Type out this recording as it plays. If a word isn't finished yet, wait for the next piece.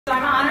So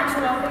I'm honored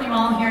to welcome you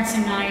all here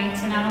tonight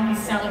to not only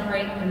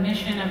celebrate the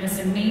mission of this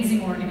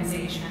amazing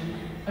organization,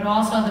 but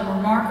also the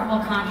remarkable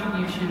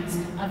contributions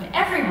of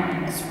everyone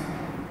in this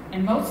room,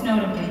 and most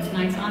notably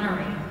tonight's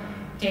honoree,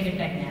 David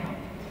Becknow.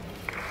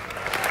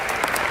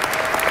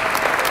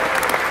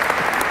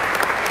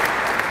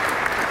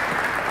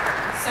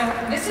 So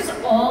this is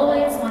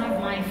always one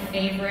of my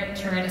favorite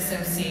Tourette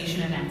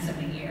Association events of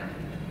the year.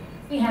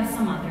 We have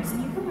some others,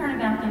 and you can learn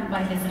about them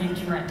by visiting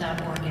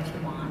Tourette.org if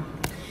you want.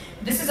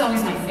 This is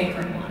always my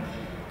favorite one,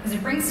 because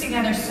it brings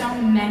together so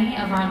many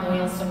of our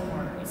loyal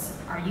supporters,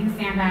 our youth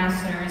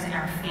ambassadors,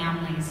 our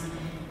families,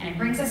 and it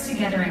brings us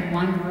together in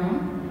one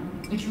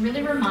room, which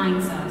really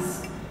reminds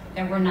us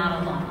that we're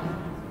not alone.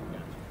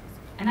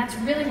 And that's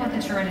really what the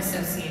Tourette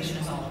Association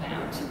is all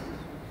about.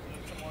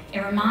 It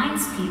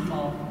reminds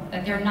people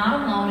that they're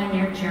not alone in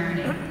their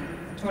journey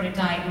toward a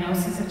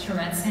diagnosis of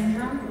Tourette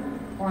syndrome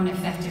or an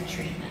effective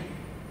treatment.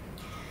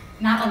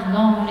 Not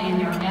alone in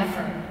their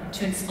effort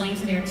to explain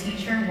to their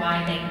teacher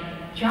why they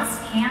just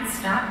can't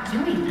stop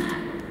doing that.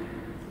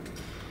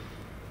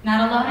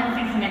 Not alone in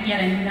thinking that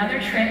yet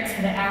another trip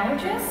to the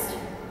allergist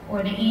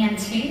or the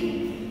ENT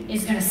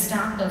is going to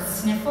stop those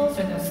sniffles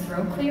or those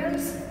throat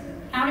clears.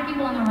 How many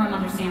people in the room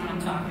understand what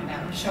I'm talking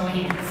about? Show of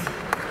hands.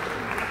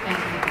 Thank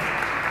you.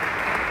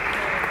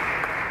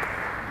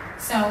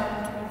 So,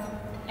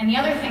 and the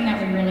other thing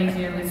that we really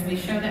do is we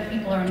show that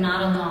people are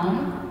not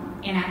alone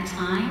and at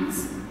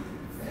times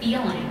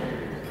feeling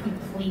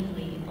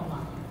completely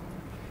alone.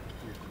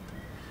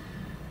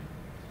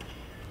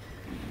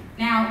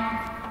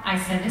 Now, I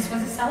said this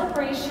was a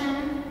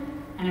celebration,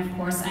 and of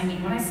course I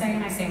mean what I say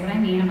and I say what I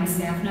mean, and my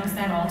staff knows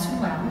that all too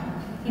well.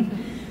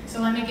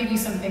 So let me give you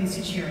some things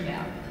to cheer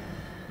about.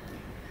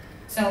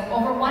 So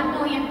over 1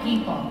 million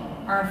people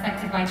are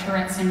affected by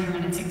Tourette syndrome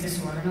and a tic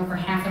disorder, and over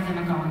half of them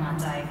are going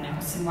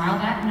undiagnosed. And while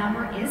that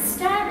number is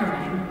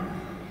staggering,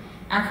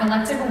 our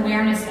collective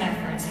awareness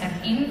efforts have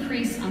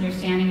increased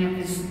understanding of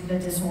the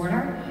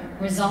disorder,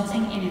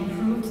 resulting in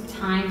improved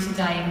time to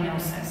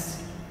diagnosis.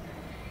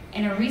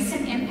 In a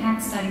recent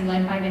impact study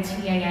led by the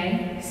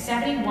TAA,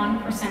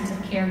 71% of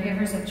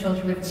caregivers of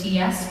children with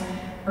TS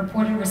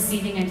reported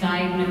receiving a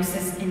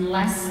diagnosis in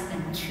less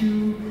than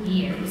 2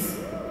 years.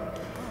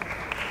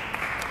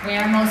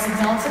 Where most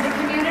adults in the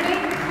community,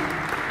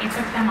 it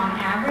took them on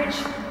average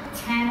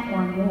 10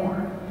 or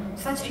more.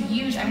 Such a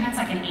huge, I mean that's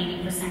like an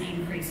 80%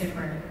 increase if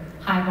we're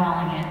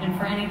highballing it. And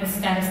for any of the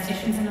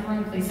statisticians in the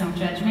room, please don't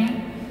judge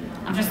me.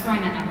 I'm just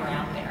throwing that number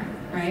out there,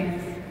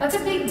 right? That's a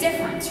big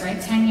difference,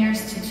 right? 10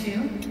 years to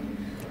 2.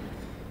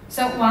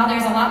 So while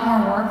there's a lot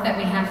more work that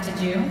we have to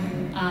do,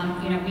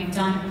 we've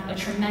done a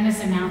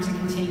tremendous amount to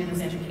continue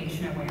those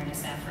education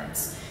awareness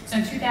efforts. So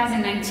in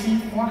 2019,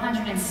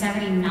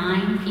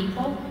 479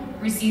 people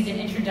received an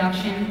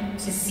introduction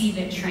to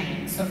CVIT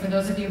training. So for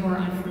those of you who are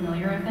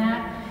unfamiliar with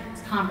that,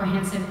 it's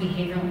comprehensive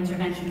behavioral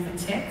intervention for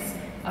tics,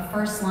 a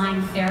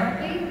first-line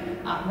therapy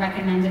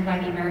recommended by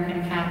the American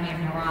Academy of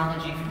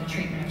Neurology for the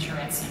treatment of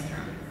Tourette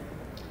syndrome.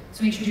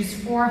 So we introduced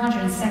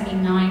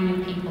 479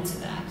 new people to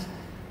that.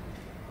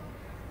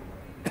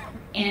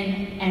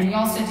 And we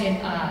also did,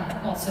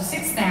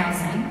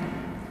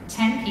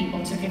 6,010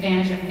 people took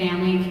advantage of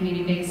family and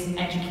community-based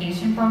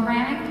education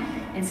programming,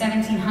 and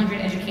 1,700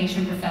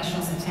 education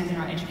professionals attended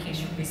our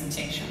education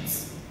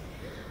presentations.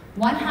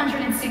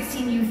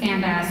 116 youth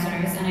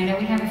ambassadors, and I know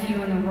we have a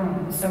few in the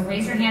room, so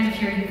raise your hand if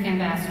you're a youth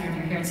ambassador if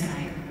you're here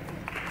tonight.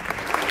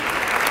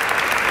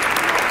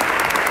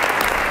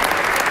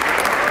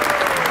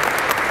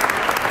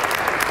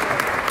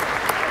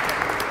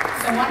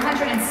 So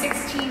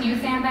 116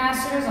 youth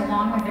ambassadors,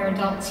 along with their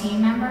adult team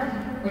member,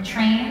 were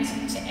trained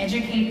to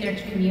educate their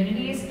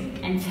communities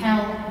and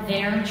tell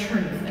their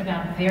truth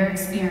about their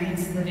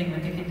experience living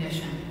with the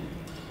condition.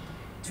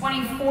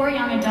 24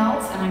 young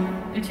adults, and I'm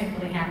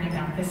particularly happy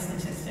about this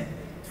statistic,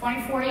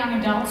 24 young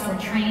adults were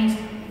trained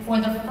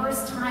for the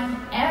first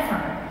time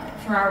ever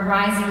through our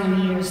Rising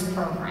Leaders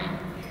program.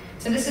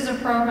 So this is a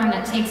program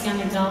that takes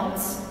young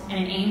adults and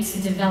it aims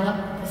to develop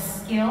the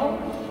skill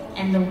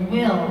and the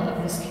will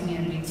of this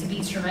community to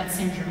be Tourette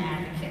syndrome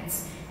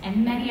advocates.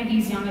 And many of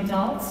these young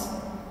adults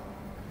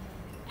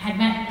had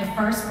met the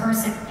first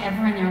person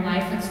ever in their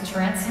life with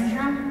Tourette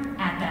syndrome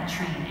at that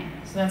training.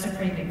 So that's a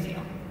pretty big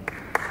deal.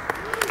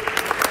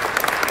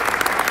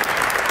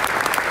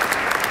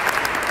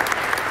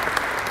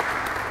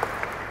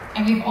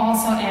 And we've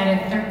also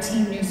added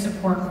 13 new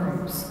support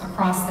groups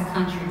across the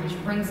country, which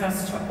brings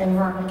us to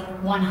over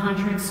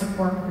 100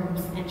 support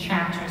groups and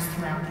chapters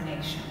throughout the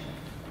nation.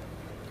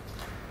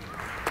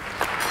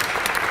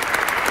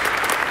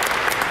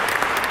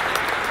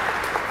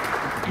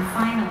 And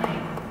finally,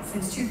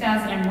 since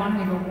 2001,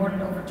 we've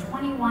awarded over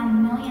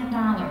 $21 million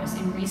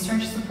in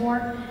research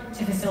support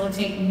to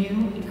facilitate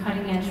new and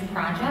cutting-edge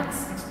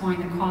projects exploring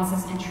the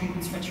causes and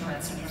treatments for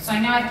Tourette syndrome. So I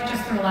know I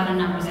just threw a lot of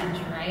numbers at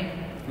you, right?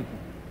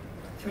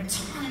 Threw a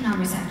ton of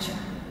numbers at you.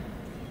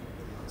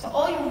 So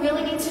all you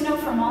really need to know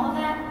from all of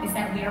that is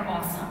that we are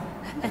awesome.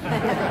 We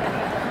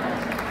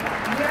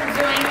are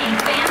doing a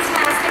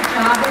fantastic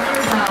job with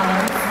your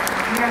dollars.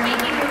 We are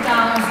making of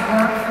dollars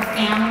work for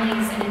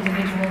families and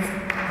individuals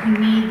who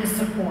need the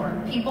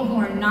support, people who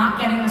are not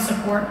getting the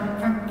support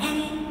from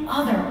any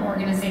other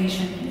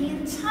organization in the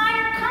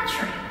entire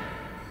country.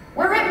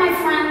 We're it, my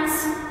friends,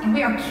 and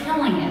we are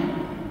killing it.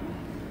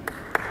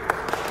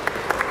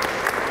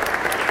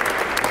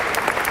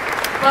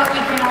 But we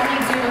can only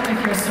do it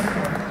with your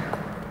support.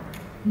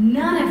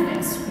 None of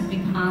this would be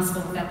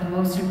possible without the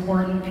most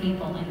important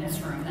people in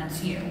this room,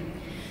 that's you.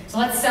 So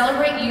let's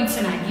celebrate you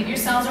tonight. Give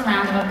yourselves a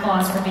round of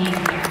applause for being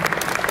here.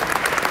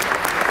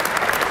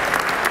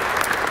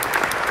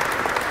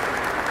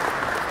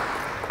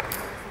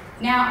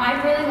 Now,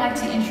 I'd really like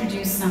to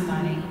introduce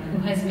somebody who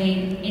has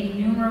made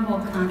innumerable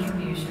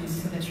contributions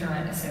to the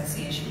Tourette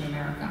Association of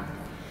America.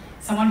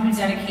 Someone who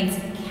dedicates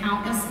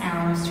countless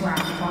hours to our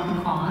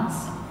important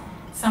cause.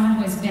 Someone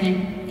who has been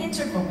an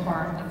integral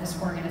part of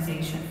this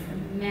organization for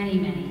many,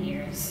 many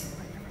years.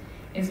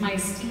 It is my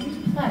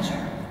esteemed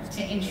pleasure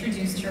to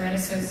introduce Tourette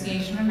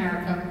Association of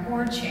America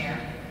Board Chair,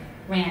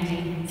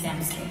 Randi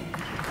Zemsky.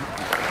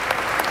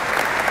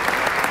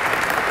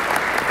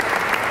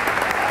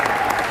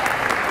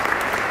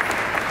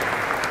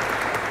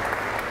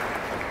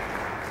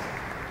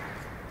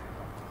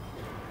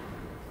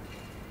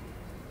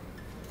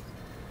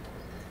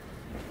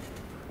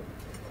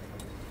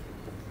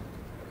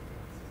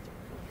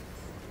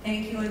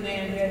 Thank you,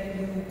 Amanda.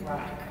 You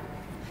rock.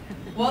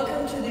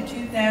 Welcome to the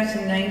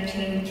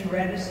 2019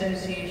 Tourette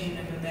Association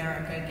of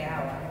America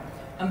Gala.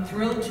 I'm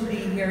thrilled to be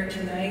here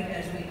tonight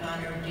as we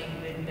honor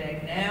David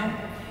Bagnell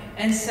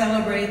and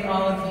celebrate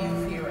all of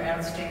you for your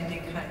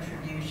outstanding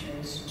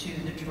contributions to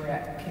the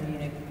Tourette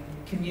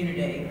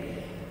community.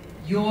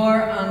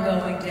 Your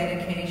ongoing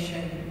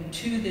dedication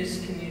to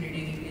this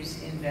community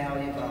is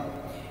invaluable.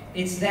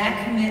 It's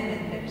that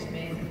commitment that has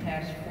made the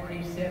past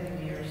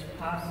 47 years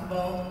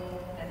possible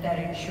and that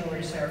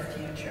ensures our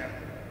future.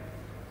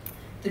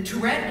 The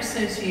Tourette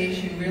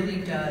Association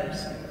really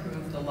does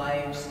improve the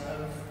lives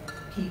of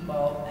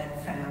people and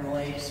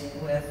families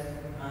with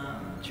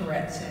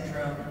Tourette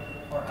syndrome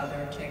or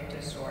other tic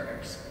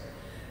disorders.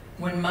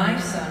 When my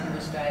son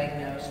was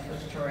diagnosed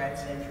with Tourette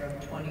syndrome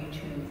 22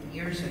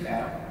 years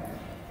ago,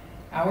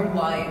 our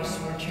lives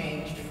were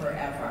changed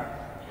forever.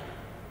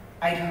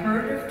 I'd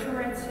heard of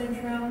Tourette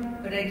syndrome,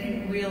 but I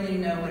didn't really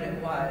know what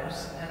it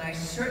was, and I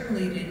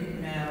certainly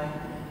didn't know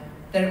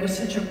that it was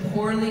such a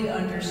poorly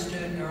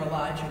understood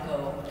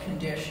neurological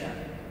condition.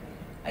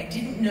 I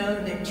didn't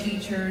know that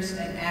teachers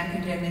and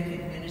academic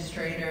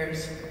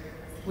administrators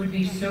would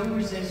be so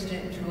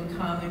resistant to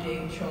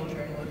accommodate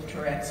children with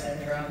Tourette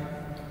syndrome.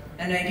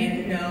 And I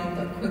didn't know,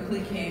 but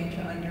quickly came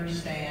to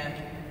understand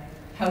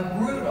how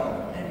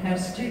brutal and how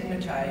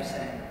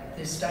stigmatizing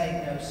this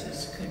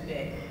diagnosis could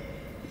be.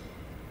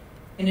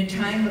 In a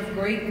time of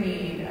great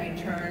need, I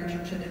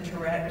turned to the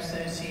Tourette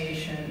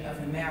Association of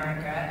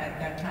America. At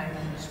that time,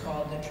 it was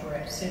called the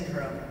Tourette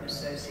Syndrome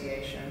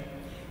Association.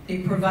 They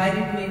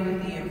provided me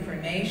with the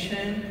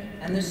information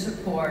and the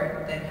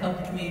support that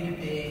helped me to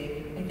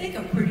be, I think,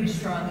 a pretty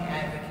strong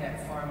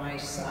advocate for my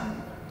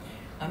son.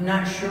 I'm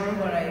not sure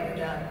what I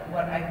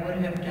would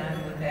have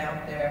done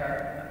without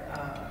their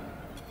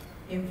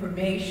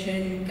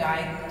information,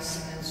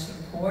 guidance, and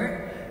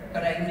support.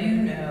 But I do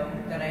know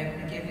that I've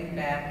been giving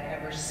back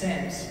ever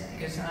since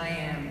because I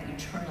am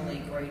eternally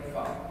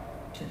grateful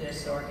to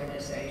this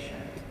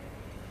organization.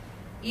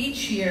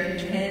 Each year,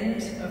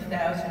 tens of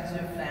thousands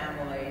of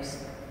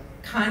families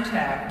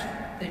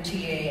contact the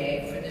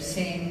TAA for the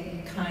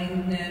same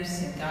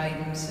kindness and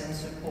guidance and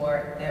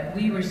support that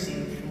we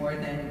received more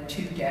than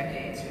 2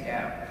 decades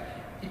ago.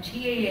 The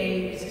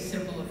TAA is a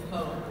symbol of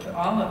hope to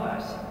all of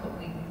us, but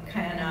we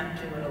cannot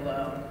do it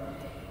alone.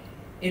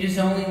 It is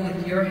only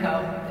with your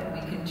help that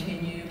we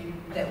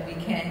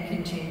can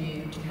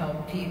continue to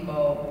help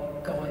people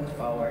going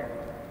forward.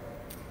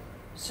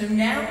 So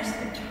now is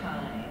the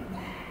time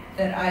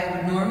that I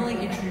would normally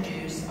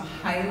introduce a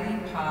highly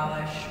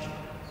polished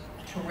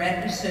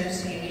Tourette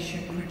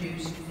Association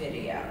produced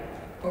video,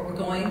 but we're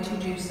going to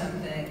do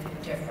something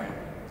different.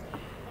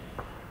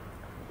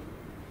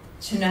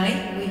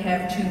 Tonight we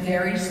have 2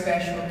 very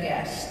special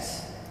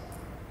guests,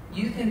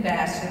 Youth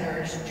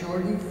Ambassadors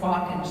Jordan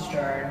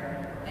Falkenstern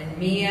and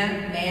Mia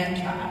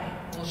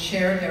Manti will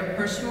share their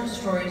personal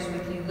stories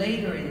with you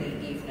later in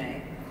the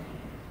evening.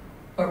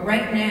 But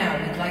right now,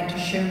 we'd like to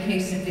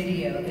showcase a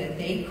video that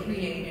they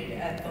created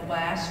at the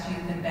last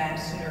Youth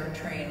Ambassador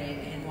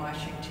training in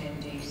Washington,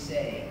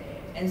 D.C.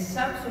 And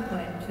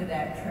subsequent to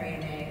that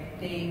training,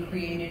 they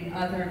created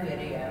other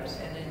videos,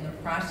 and in the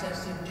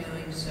process of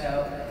doing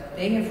so,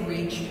 they have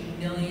reached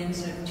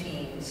millions of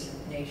teens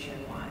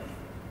nationwide.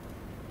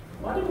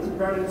 My name is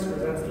Randi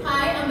Zemsky.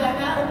 Hi, I'm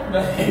Becca.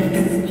 My name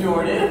is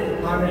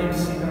Jordan. Hi, my name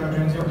is Stephen. I'm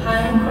doing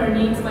Hi, I'm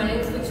Courtney. My name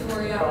is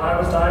Victoria. I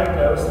was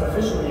diagnosed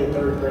officially in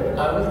 3rd grade.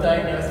 I was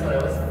diagnosed when I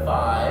was 5.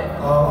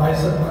 I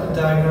was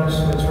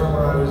diagnosed with her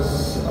when I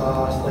was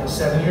like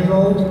 7 years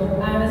old.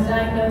 I was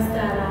diagnosed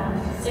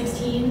at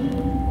 16.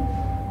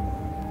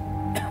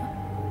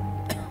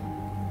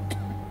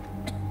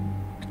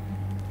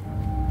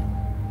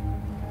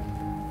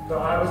 So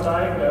I was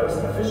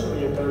diagnosed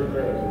officially in 3rd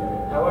grade.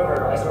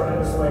 However, I started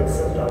displaying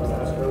symptoms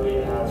as early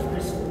as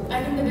preschool.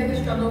 I think the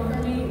biggest struggle for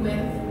me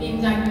with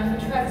being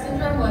diagnosed with Tourette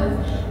syndrome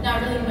was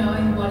not really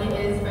knowing what it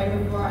is right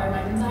before I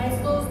went into high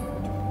school.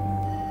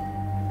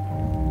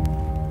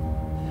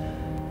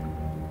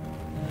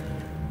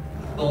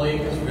 Bullying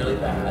is really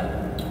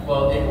bad.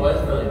 Well, it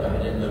was really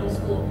bad in middle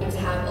school. To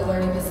have a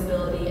learning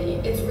disability,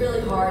 it's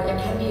really hard. It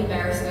can be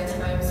embarrassing at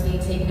times being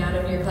taken out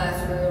of your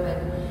classroom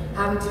and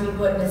having to be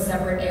put in a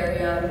separate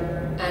area,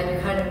 and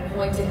you're kind of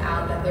pointed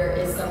out that there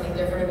is something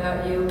different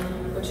about you,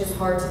 which is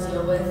hard to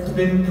deal with. It's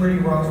been pretty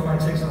rough. My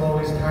tics have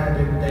always kind of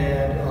been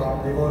bad.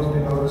 They've always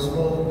been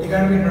noticeable. It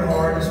kind of been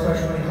hard,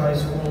 especially in high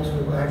school,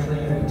 to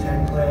actually even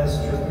attend class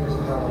just because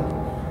of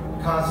how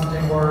constant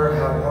they were,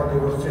 how hard they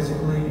were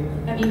physically.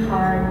 It'd be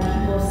hard.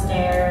 People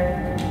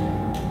stare,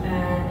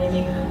 and they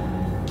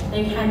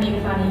can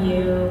make fun of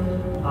you.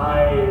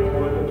 I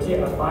would get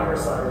a fire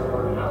siren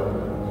or an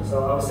owl.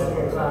 So I was sitting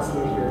in class and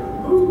you'd hear,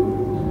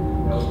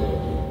 "Ooh," that was me.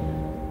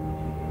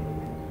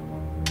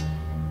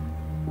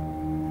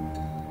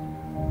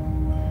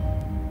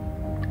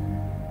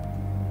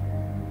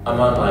 I'm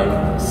on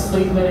like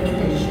sleep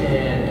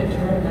medication,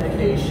 internet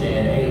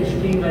medication,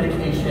 ADHD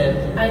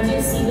medication. I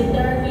do CBT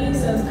therapy,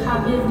 so it's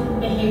cognitive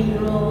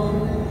behavioral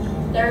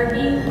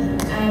therapy,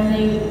 and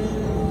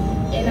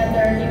in that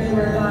therapy we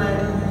work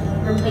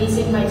on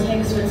replacing my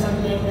tics with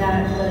something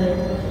that would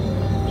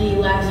be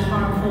less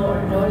harmful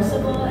or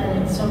noticeable,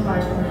 and so far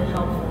it's been really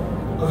helpful.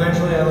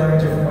 Eventually I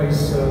learned different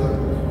ways to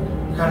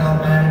kind of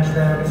help manage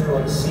them through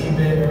like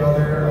CBT and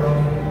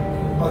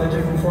other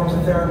different forms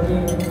of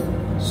therapy.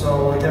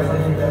 So I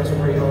definitely think that's a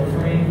great help for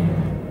me.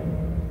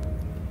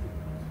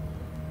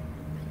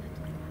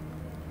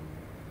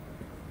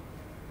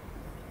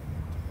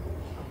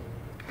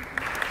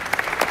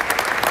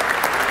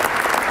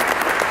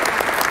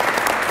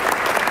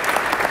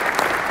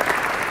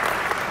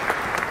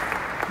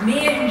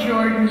 Mia and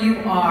Jordan,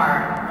 you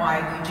are why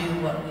we do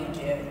what we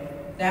do.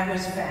 That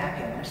was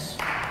fabulous.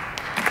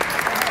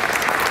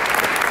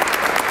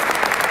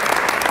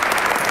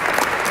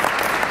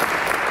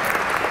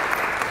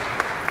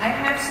 I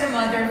have some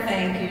other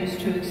thank yous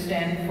to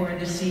extend for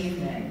this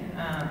evening.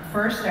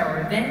 First,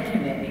 our event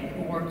committee,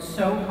 who worked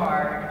so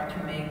hard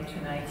to make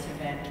tonight's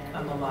event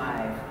come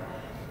alive.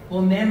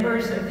 Will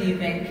members of the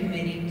event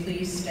committee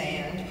please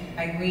stand?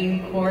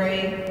 Irene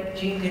Corey,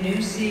 Jean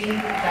Ganussi,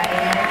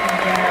 Diane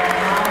and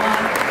Gala,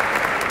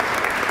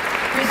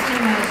 Christy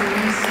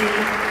Mazzarisi,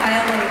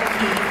 Kyle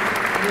O'Keefe,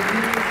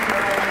 Rebecca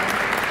Carlin,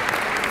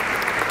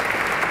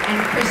 and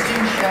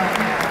Kristen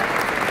Schoenhauer.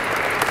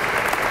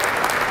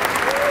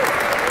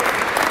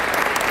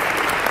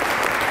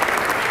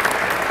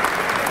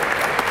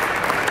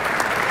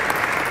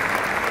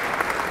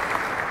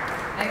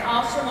 I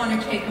also want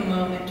to take a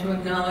moment to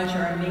acknowledge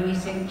our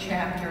amazing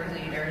chapter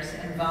leaders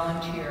and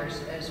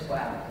volunteers as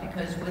well,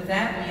 because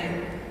without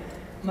you,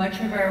 much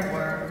of our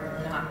work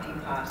would not be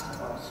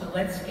possible. So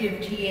let's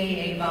give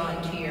TAA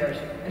volunteers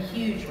a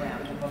huge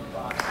round of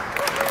applause.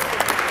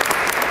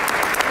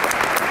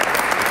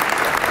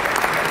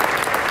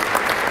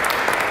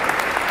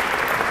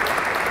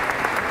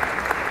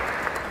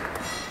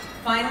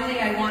 Finally,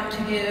 I want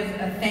to give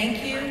a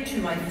thank you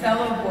to my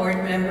fellow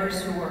board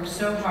members who worked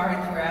so hard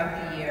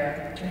throughout the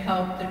year to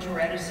help the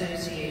Tourette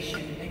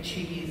Association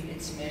achieve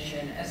its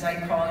mission. As I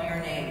call your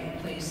name,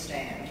 please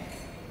stand.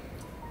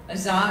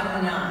 Azad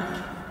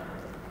Anand,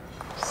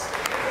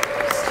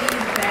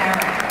 Steve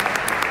Barrett,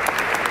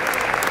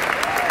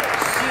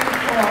 Sue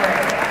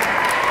Corey,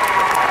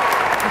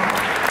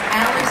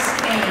 Alice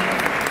Kane,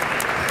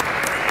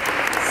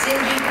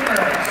 Cindy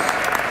Kurtz,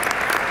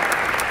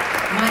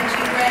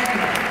 Monty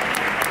Redmond,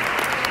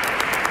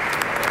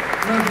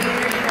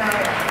 Rovina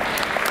Charlotte,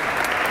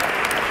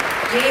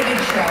 David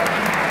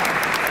Schoenhauer,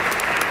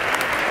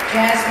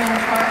 Jasmine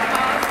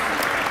Tarkov,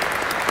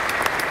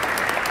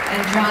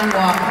 and John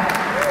Walker.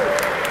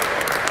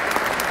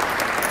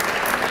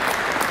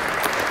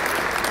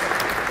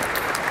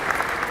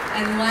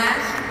 And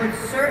last, but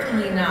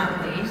certainly not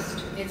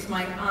least, it's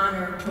my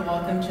honor to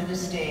welcome to the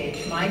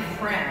stage my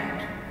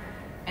friend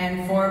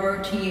and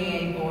former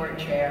TAA board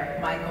chair,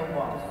 Michael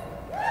Wolf.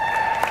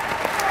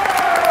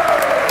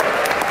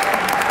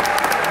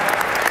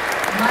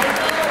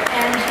 Michael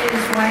and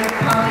his wife,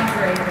 Polly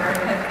Draper,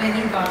 have been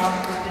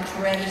involved with the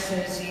Tourette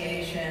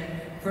Association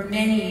for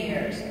many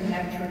years and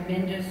have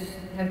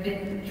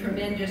been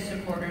tremendous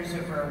supporters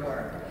of our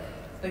work.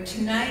 But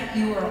tonight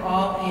you are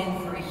all in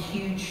for a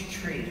huge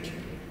treat,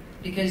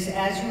 because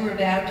as you are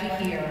about to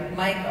hear,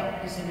 Michael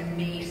is an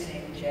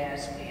amazing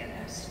jazz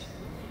pianist.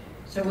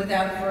 So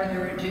without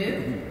further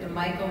ado, the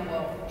Michael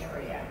Wolf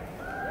Trio.